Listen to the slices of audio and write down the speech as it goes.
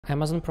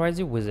Amazon provides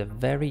you with a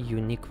very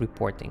unique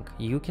reporting.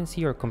 You can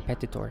see your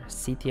competitor,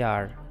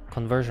 CTR,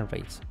 conversion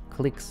rates,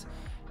 clicks,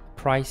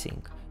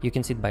 pricing. You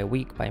can see it by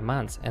week, by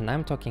months, and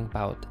I'm talking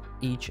about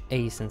each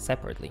ASIN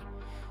separately.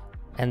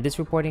 And this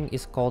reporting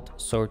is called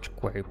Search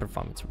Query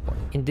Performance Report.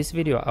 In this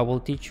video, I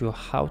will teach you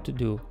how to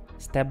do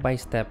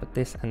step-by-step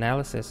this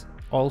analysis,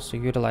 also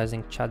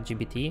utilizing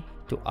ChatGPT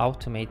to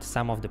automate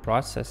some of the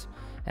process,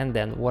 and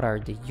then what are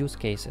the use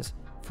cases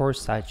for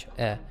such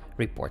a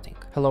reporting.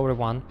 Hello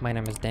everyone, my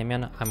name is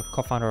Damian. I'm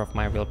co-founder of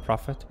My Real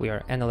Profit. We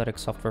are analytics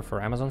software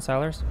for Amazon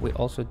sellers. We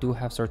also do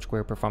have Search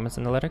Query Performance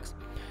Analytics.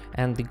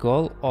 And the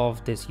goal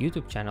of this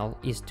YouTube channel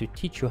is to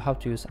teach you how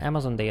to use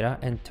Amazon data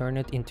and turn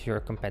it into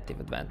your competitive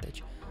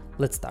advantage.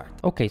 Let's start.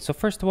 Okay, so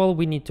first of all,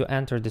 we need to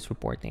enter this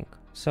reporting.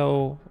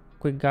 So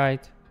quick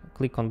guide,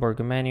 click on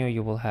burger menu,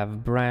 you will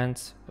have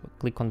brands,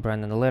 click on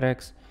brand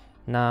analytics.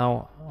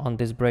 Now on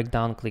this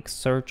breakdown, click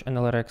search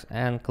analytics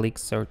and click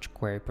search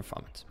query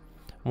performance.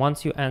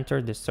 Once you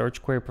enter the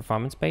search query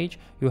performance page,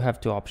 you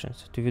have two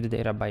options: to view the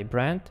data by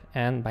brand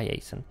and by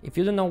ASIN. If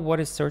you don't know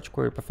what is search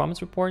query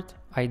performance report,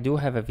 I do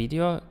have a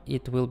video.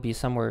 It will be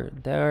somewhere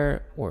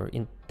there or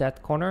in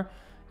that corner.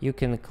 You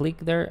can click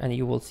there and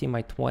you will see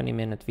my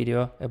 20-minute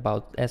video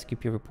about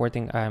SQP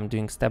reporting. I am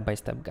doing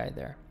step-by-step guide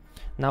there.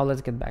 Now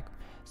let's get back.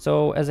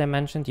 So as I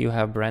mentioned, you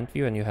have brand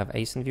view and you have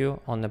ASIN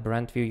view. On the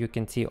brand view, you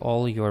can see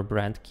all your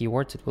brand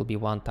keywords. It will be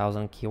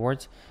 1000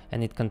 keywords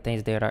and it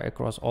contains data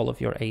across all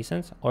of your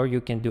ASINs, or you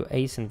can do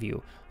ASIN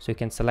view. So you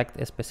can select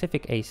a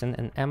specific ASIN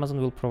and Amazon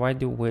will provide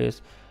you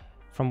with,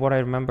 from what I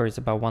remember, it's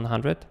about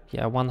 100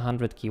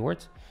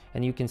 keywords.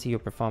 And you can see your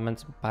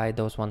performance by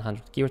those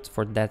 100 keywords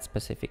for that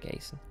specific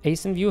ASIN.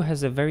 ASIN view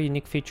has a very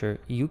unique feature.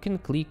 You can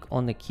click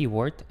on the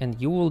keyword and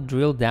you will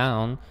drill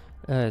down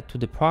to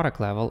the product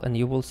level and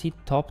you will see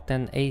top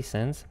 10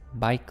 ASINs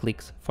by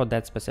clicks for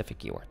that specific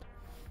keyword.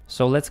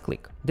 So let's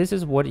click. This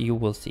is what you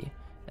will see.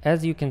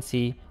 As you can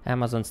see,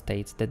 Amazon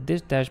states that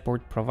this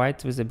dashboard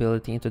provides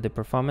visibility into the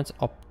performance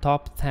of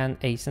top 10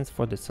 ASINs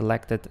for the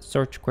selected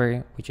search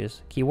query, which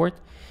is keyword.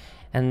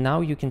 And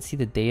now you can see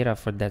the data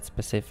for that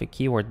specific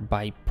keyword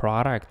by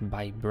product,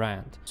 by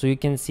brand. So you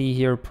can see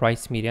here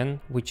price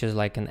median, which is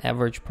like an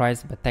average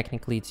price, but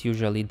technically it's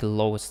usually the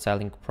lowest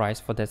selling price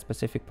for that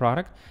specific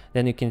product.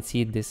 Then you can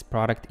see this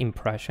product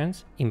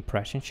impressions,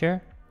 impression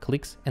share,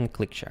 clicks, and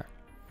click share.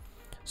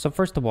 So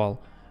first of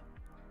all,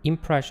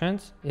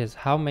 impressions is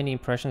how many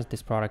impressions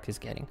this product is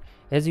getting.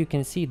 As you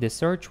can see, the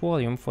search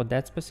volume for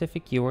that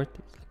specific keyword is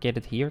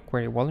located here,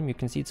 query volume, you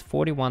can see it's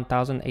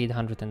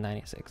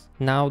 41,896.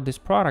 Now this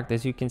product,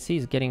 as you can see,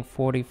 is getting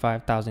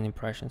 45,000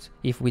 impressions.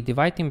 If we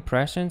divide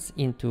impressions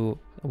into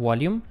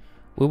volume,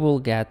 we will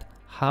get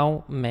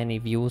how many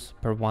views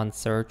per one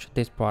search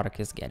this product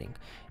is getting.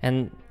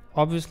 And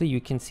obviously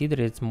you can see that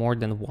it's more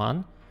than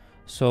one.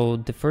 So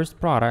the first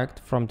product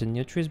from the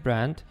Nutris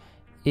brand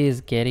is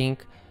getting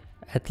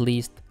at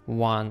least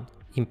one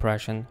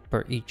impression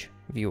per each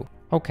view.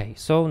 Okay,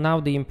 so now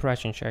the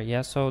impression share,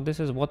 yeah, so this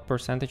is what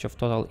percentage of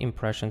total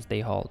impressions they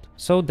hold.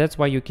 So that's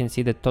why you can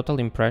see the total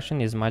impression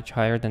is much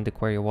higher than the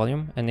query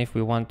volume. And if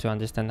we want to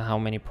understand how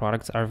many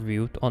products are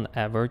viewed on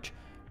average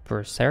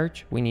per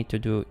search, we need to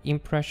do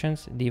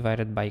impressions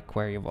divided by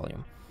query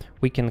volume.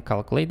 We can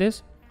calculate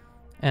this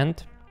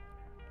and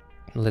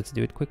let's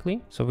do it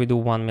quickly. So we do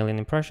 1 million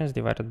impressions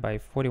divided by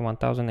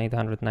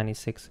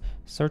 41,896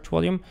 search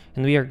volume,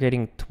 and we are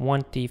getting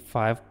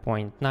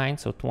 25.9.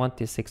 So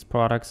 26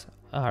 products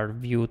are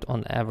viewed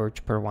on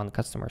average per one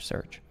customer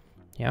search.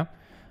 Yeah.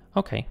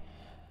 Okay.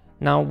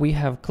 Now we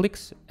have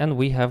clicks and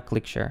we have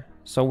click share.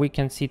 So we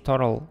can see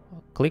total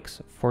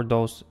clicks for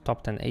those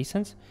top 10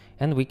 ASINs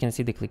and we can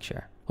see the click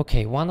share.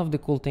 Okay, one of the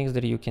cool things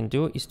that you can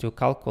do is to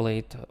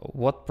calculate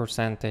what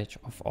percentage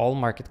of all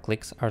market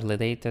clicks are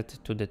related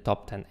to the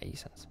top 10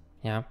 ASINs.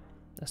 Yeah,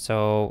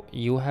 so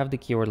you have the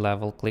keyword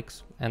level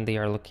clicks and they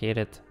are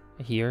located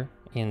here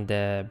in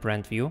the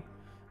brand view.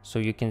 So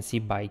you can see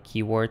by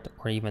keyword,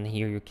 or even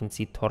here you can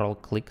see total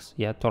clicks,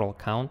 yeah, total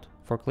count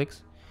for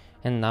clicks.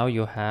 And now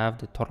you have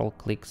the total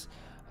clicks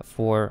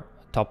for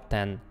top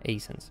 10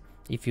 ASINs.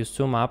 If you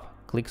zoom up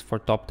clicks for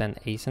top 10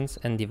 ASINs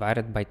and divide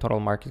it by total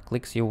market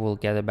clicks, you will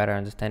get a better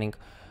understanding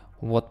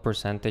what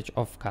percentage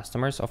of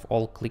customers of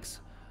all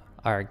clicks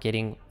are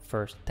getting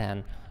first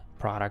 10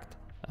 products.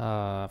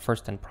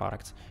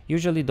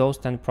 Usually those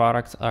 10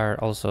 products are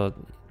also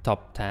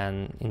top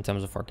 10 in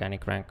terms of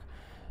organic rank.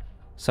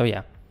 So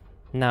yeah,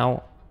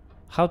 now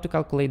how to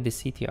calculate the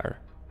CTR?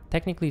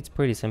 Technically it's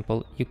pretty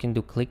simple. You can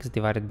do clicks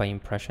divided by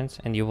impressions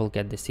and you will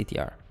get the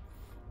CTR.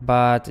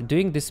 But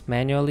doing this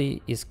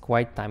manually is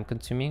quite time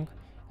consuming.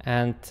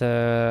 And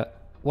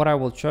what I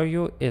will show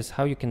you is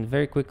how you can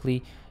very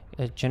quickly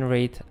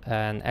generate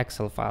an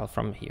Excel file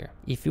from here.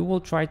 If you will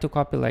try to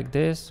copy like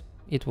this,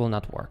 it will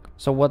not work.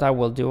 So what I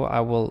will do,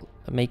 I will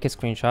make a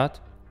screenshot,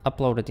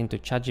 upload it into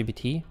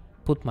ChatGPT,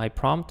 put my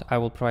prompt. I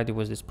will provide you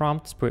with this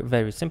prompt. It's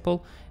very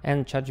simple,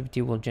 and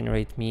ChatGPT will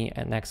generate me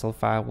an Excel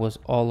file with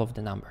all of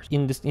the numbers.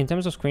 In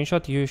terms of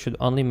screenshot, you should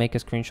only make a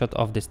screenshot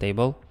of this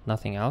table,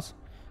 nothing else.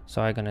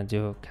 So I'm gonna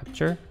do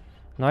capture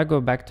Now I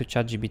go back to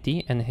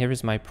ChatGPT and here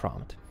is my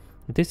prompt.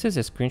 This is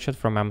a screenshot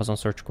from Amazon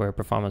Search Query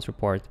Performance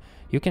Report.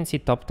 You can see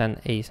top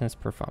 10 ASINs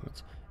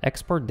performance.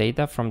 Export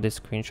data from this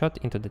screenshot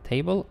into the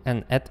table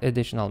and add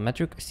additional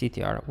metric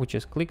CTR, which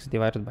is clicks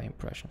divided by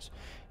impressions.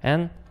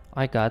 And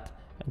I got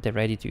the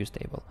ready to use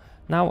table.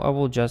 Now I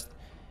will just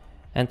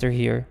enter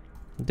here,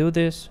 do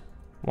this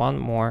one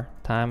more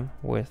time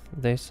with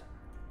this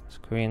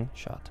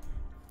screenshot,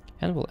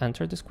 and we'll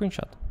enter the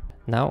screenshot.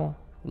 Now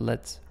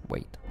let's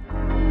wait.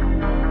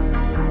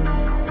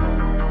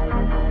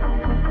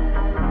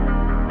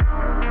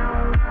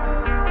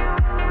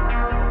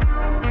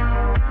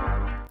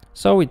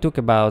 So it took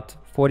about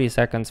 40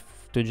 seconds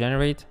to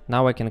generate.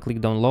 Now I can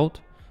click download.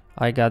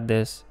 I got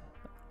this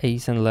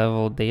ASIN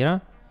level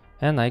data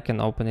and I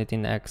can open it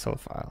in Excel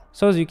file.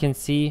 So as you can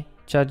see,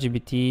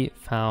 ChatGPT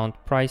found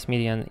price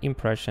median,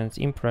 impressions,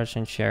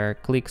 impression share,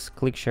 clicks,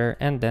 click share,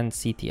 and then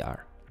CTR.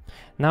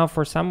 Now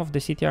for some of the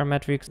CTR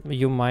metrics,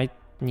 you might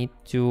need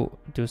to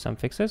do some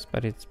fixes,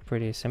 but it's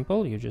pretty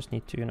simple. You just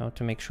need to,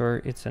 to make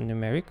sure it's a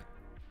numeric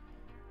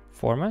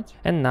format.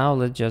 And now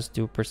let's just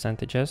do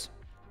percentages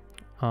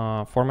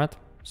format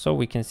so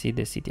we can see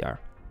the CTR.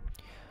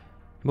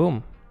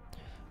 Boom.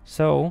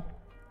 So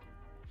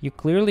you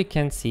clearly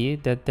can see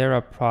that there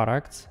are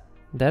products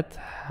that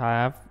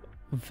have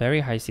very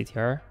high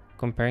CTR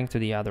comparing to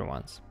the other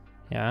ones.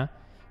 Yeah,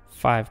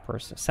 5%,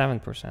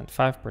 7%,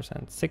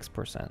 5%,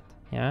 6%.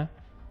 Yeah,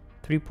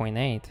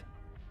 3.8,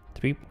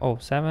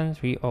 307,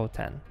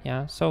 3010.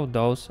 Yeah, so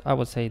those, I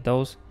would say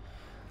those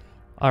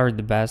are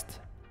the best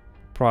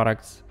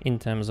products in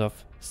terms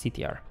of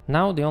CTR.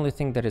 Now the only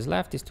thing that is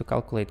left is to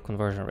calculate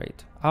conversion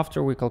rate.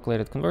 After we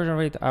calculated conversion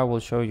rate, I will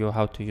show you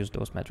how to use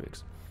those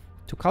metrics.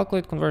 To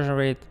calculate conversion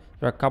rate,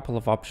 there are a couple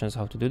of options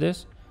how to do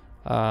this.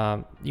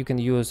 You can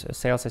use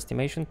sales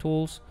estimation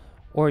tools,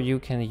 or you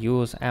can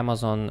use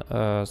Amazon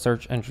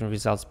search engine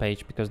results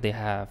page, because they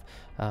have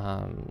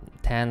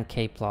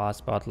 10K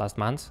plus bought last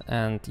month,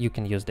 and you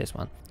can use this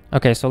one.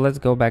 Okay, so let's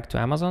go back to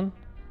Amazon.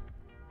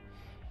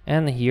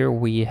 And here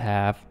we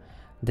have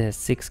the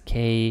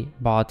 6K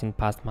bought in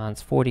past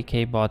months,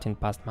 40K bought in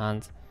past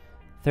months,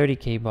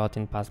 30K bought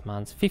in past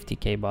months,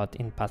 50K bought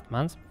in past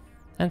months,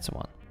 and so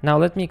on. Now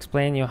let me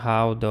explain you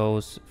how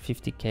those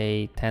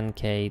 50K,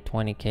 10K,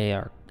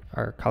 20K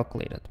are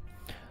calculated.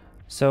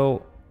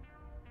 So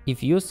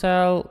if you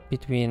sell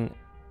between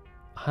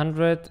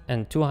 100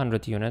 and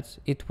 200 units,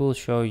 it will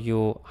show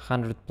you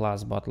 100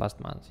 plus bought last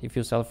month. If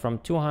you sell from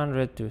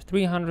 200 to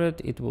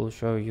 300, it will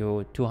show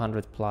you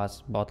 200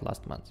 plus bought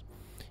last month.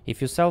 If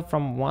you sell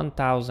from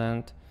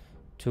 1000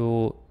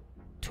 to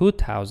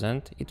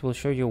 2000, it will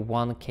show you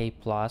 1K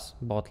plus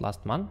bought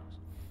last month.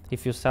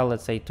 If you sell,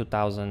 let's say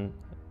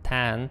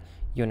 2010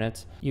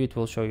 units, it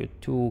will show you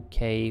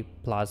 2K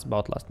plus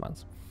bought last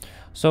month.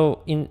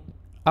 So in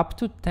up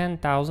to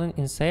 10,000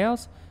 in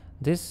sales,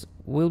 this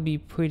will be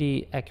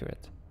pretty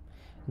accurate.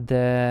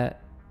 The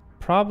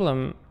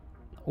problem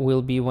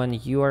will be when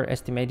you are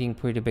estimating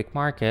pretty big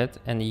market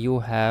and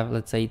you have,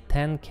 let's say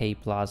 10K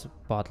plus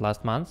bought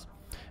last month,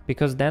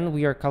 because then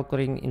we are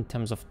calculating in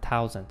terms of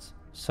thousands.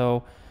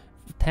 So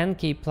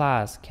 10K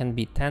plus can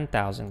be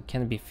 10,000,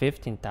 can be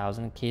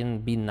 15,000, can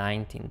be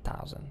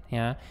 19,000.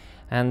 Yeah,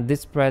 and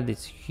this spread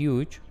is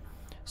huge.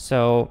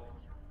 So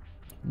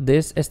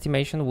this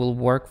estimation will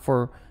work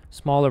for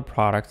smaller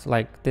products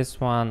like this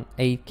one,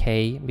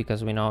 8K,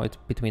 because we know it's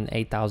between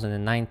 8,000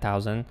 and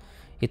 9,000.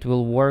 It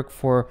will work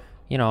for,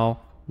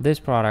 this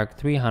product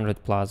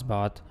 300 plus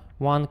bought,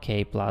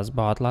 1K plus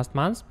bought last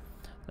month.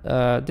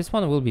 This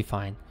one will be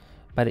fine.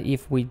 But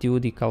if we do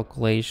the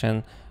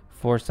calculation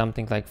for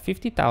something like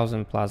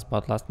 50,000 plus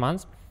bought last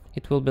month,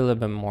 it will be a little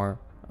bit more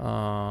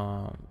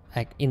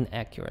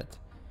inaccurate.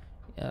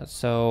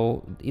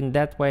 So in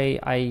that way,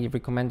 I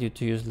recommend you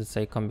to use, let's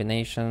say,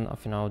 combination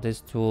of,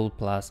 this tool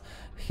plus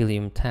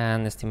Helium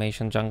 10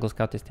 estimation, Jungle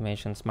Scout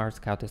estimation, Smart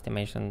Scout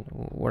estimation,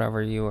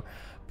 whatever you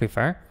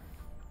prefer.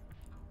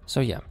 So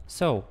yeah,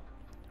 so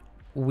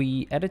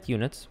we added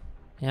units,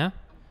 yeah,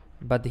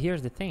 but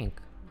here's the thing.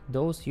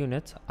 Those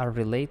units are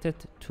related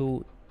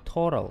to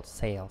total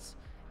sales.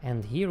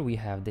 And here we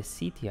have the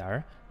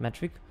CTR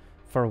metric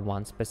for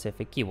one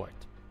specific keyword.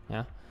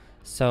 Yeah.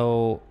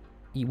 So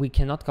we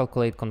cannot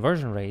calculate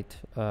conversion rate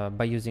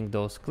by using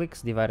those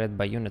clicks divided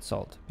by units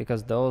sold,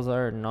 because those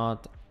are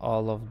not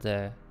all of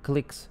the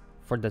clicks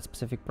for that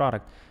specific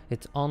product.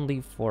 It's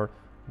only for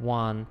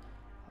one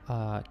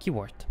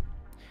keyword.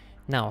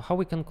 Now, how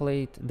we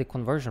calculate the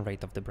conversion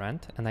rate of the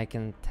brand, and I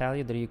can tell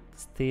you that you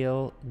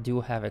still do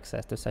have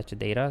access to such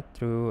data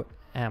through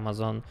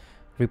Amazon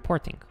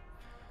reporting.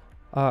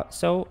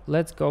 So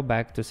let's go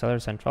back to Seller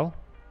Central,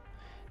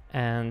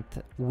 and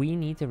we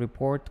need a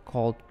report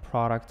called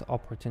Product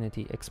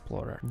Opportunity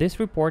Explorer. This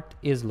report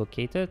is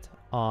located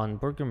on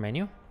Burger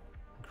Menu,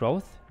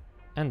 Growth,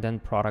 and then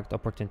Product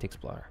Opportunity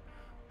Explorer.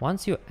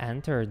 Once you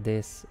enter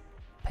this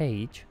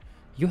page,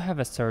 you have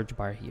a search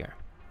bar here.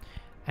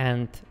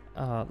 And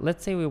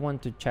let's say we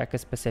want to check a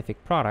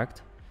specific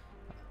product.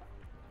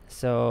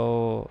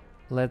 So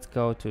let's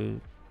go to,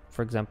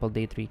 for example,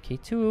 day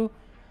 3K2,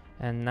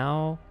 and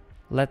now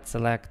let's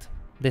select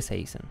this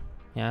ASIN.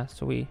 Yeah,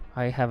 so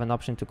I have an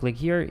option to click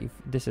here if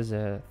this is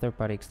a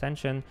third-party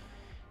extension.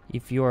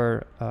 If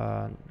you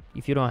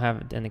don't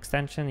have an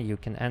extension, you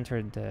can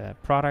enter the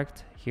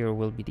product. Here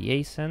will be the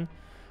ASIN,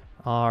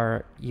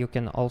 or you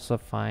can also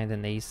find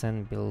an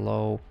ASIN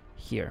below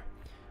here.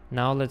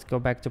 Now let's go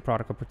back to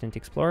Product Opportunity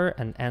Explorer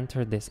and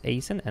enter this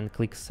ASIN and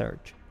click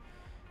search.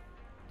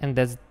 And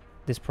that's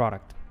this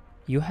product.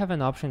 You have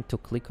an option to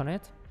click on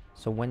it.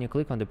 So when you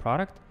click on the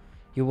product,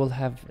 you will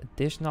have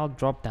additional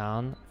drop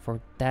down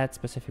for that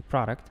specific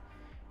product.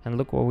 And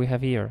look what we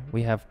have here.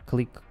 We have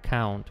click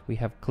count. We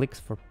have clicks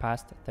for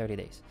past 30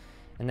 days.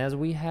 And as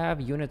we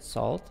have units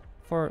sold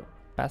for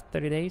past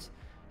 30 days,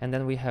 and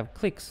then we have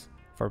clicks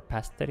for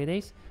past 30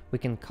 days, we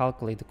can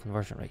calculate the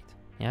conversion rate.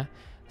 Yeah.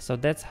 So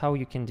that's how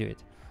you can do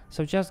it.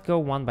 So just go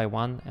one by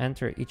one,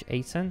 enter each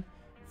ASIN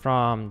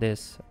from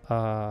this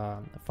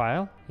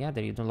file, yeah,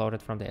 that you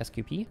downloaded from the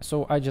SQP.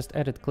 So I just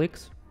added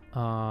clicks.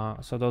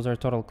 So those are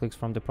total clicks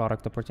from the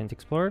Product Opportunity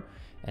Explorer,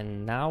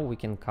 and now we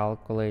can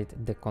calculate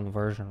the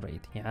conversion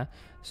rate. Yeah,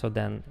 so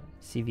then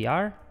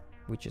CVR,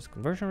 which is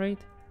conversion rate,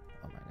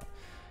 oh my god,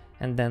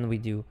 and then we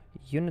do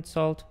units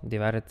sold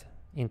divided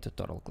into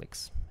total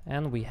clicks,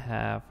 and we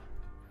have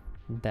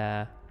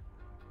the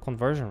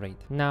conversion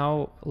rate.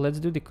 Now let's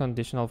do the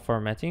conditional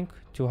formatting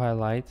to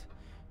highlight,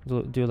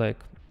 do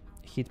like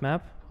heat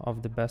map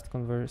of the best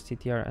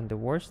CTR and the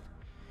worst,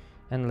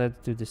 and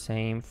let's do the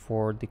same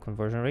for the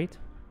conversion rate.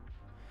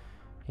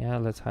 Yeah,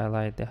 let's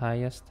highlight the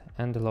highest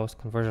and the lowest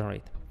conversion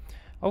rate.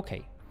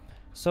 Okay,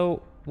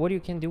 so what you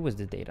can do with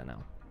the data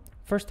now?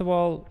 First of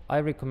all, I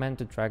recommend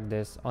to track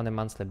this on a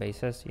monthly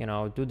basis. You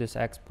know, do this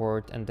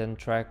export and then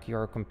track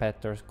your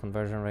competitors'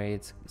 conversion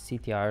rates,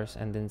 CTRs,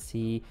 and then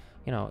see,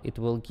 you know, it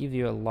will give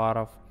you a lot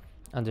of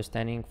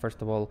understanding.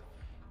 First of all,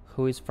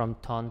 who is from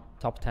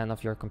top 10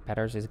 of your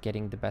competitors is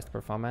getting the best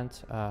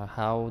performance,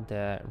 how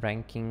the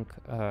ranking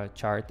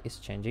chart is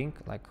changing,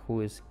 like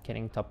who is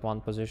getting top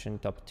 1 position,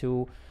 top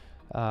 2,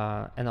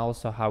 and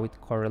also how it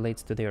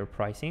correlates to their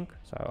pricing.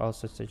 So I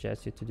also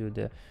suggest you to do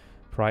the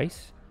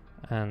price,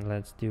 and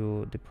let's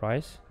do the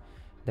price.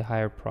 The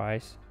higher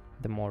price,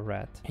 the more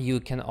red. You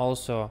can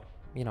also,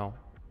 you know,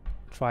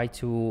 try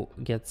to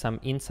get some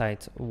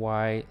insights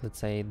why, let's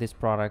say, this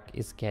product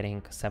is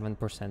getting 7%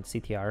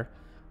 CTR,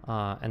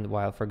 and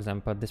while, for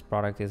example, this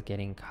product is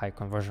getting high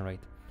conversion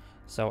rate.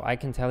 So I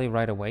can tell you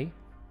right away,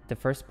 the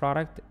first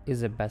product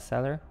is a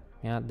bestseller.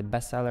 Yeah, the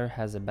bestseller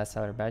has a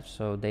bestseller badge,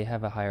 so they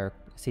have a higher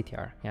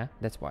CTR. Yeah,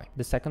 that's why.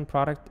 The second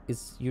product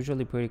is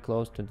usually pretty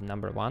close to the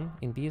number 1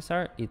 in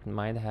BSR. It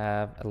might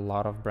have a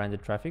lot of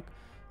branded traffic,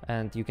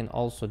 and you can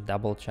also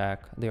double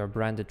check their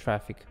branded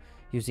traffic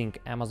using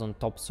Amazon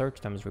Top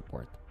Search Terms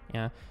report.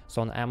 Yeah,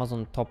 so on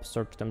Amazon Top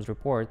Search Terms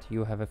report,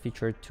 you have a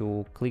feature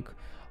to click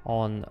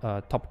on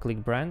top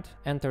click brand,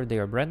 enter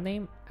their brand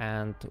name,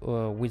 and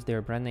with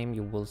their brand name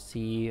you will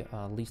see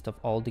a list of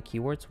all the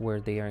keywords where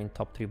they are in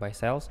top 3 by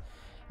sales,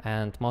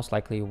 and most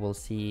likely you will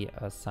see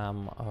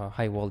some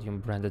high volume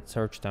branded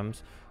search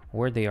terms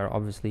where they are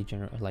obviously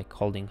like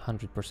holding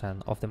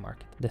 100% of the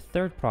market. The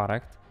third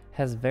product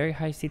has very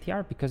high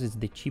CTR because it's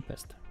the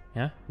cheapest.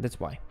 Yeah, that's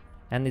why.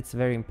 And it's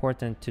very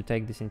important to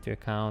take this into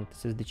account.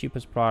 This is the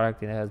cheapest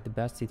product, it has the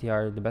best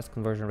CTR, the best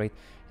conversion rate,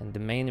 and the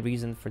main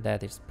reason for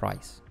that is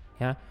price.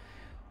 Yeah,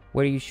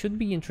 where you should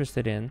be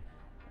interested in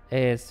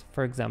is,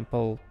 for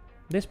example,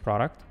 this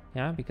product.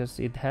 Yeah, because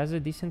it has a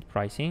decent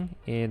pricing,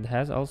 it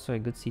has also a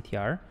good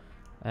CTR,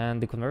 and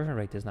the conversion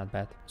rate is not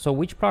bad. So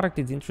which product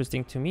is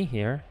interesting to me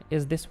here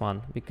is this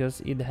one,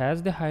 because it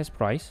has the highest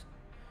price,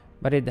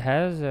 but it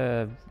has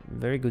a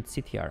very good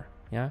CTR.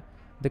 Yeah,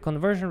 the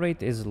conversion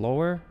rate is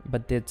lower,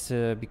 but it's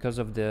because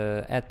of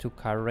the add to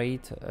cart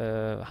rate.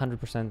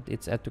 100%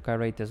 its add to cart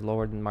rate is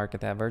lower than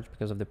market average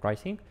because of the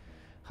pricing.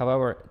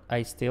 However,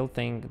 I still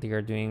think they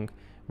are doing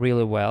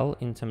really well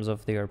in terms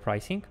of their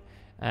pricing,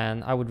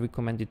 and I would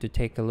recommend you to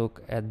take a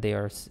look at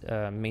their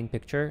main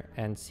picture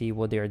and see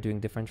what they are doing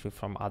differently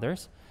from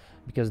others,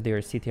 because their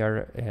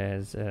CTR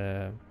is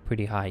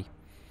pretty high.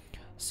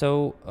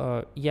 So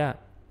yeah,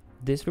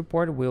 this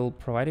report will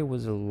provide you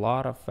with a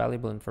lot of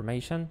valuable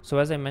information. So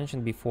as I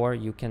mentioned before,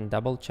 you can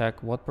double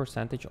check what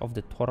percentage of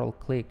the total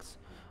clicks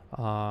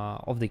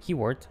of the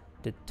keyword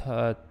the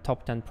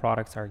top 10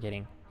 products are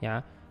getting.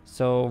 Yeah,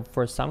 so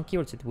for some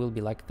keywords it will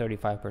be like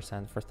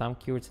 35%, for some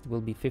keywords it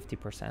will be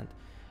 50%.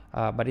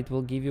 But it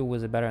will give you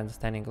with a better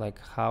understanding like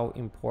how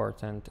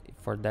important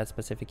for that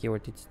specific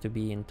keyword it's to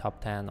be in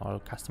top 10 or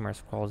customer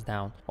scrolls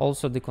down.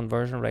 Also, the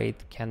conversion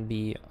rate can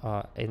be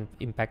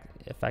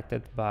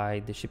affected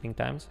by the shipping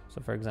times.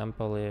 So for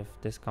example, if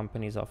this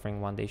company is offering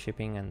 1-day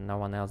shipping and no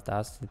one else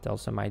does, it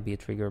also might be a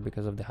trigger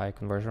because of the high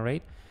conversion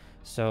rate.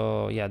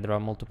 So yeah, there are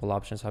multiple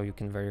options how you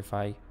can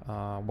verify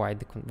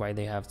why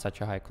they have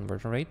such a high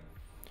conversion rate.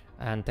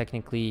 And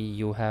technically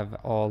you have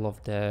all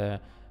of the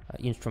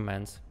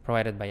instruments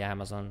provided by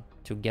Amazon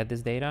to get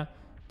this data,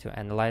 to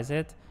analyze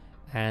it,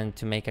 and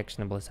to make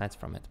actionable insights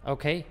from it.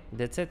 Okay,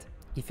 that's it.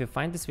 If you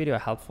find this video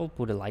helpful,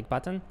 put a like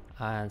button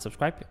and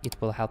subscribe. It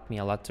will help me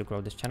a lot to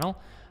grow this channel.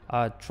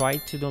 Try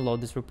to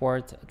download this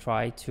report,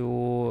 try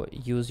to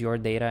use your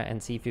data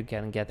and see if you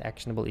can get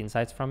actionable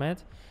insights from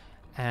it.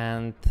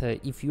 And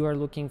if you are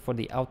looking for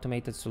the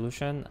automated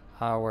solution,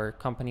 our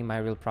company My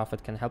Real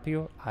Profit can help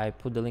you. I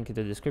put the link in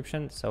the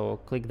description, so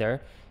click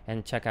there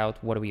and check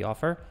out what we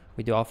offer.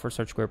 We do offer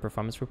search query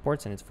performance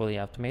reports and it's fully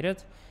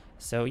automated.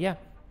 So yeah,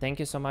 thank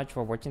you so much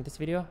for watching this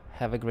video.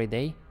 Have a great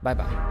day. Bye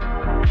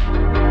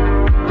bye.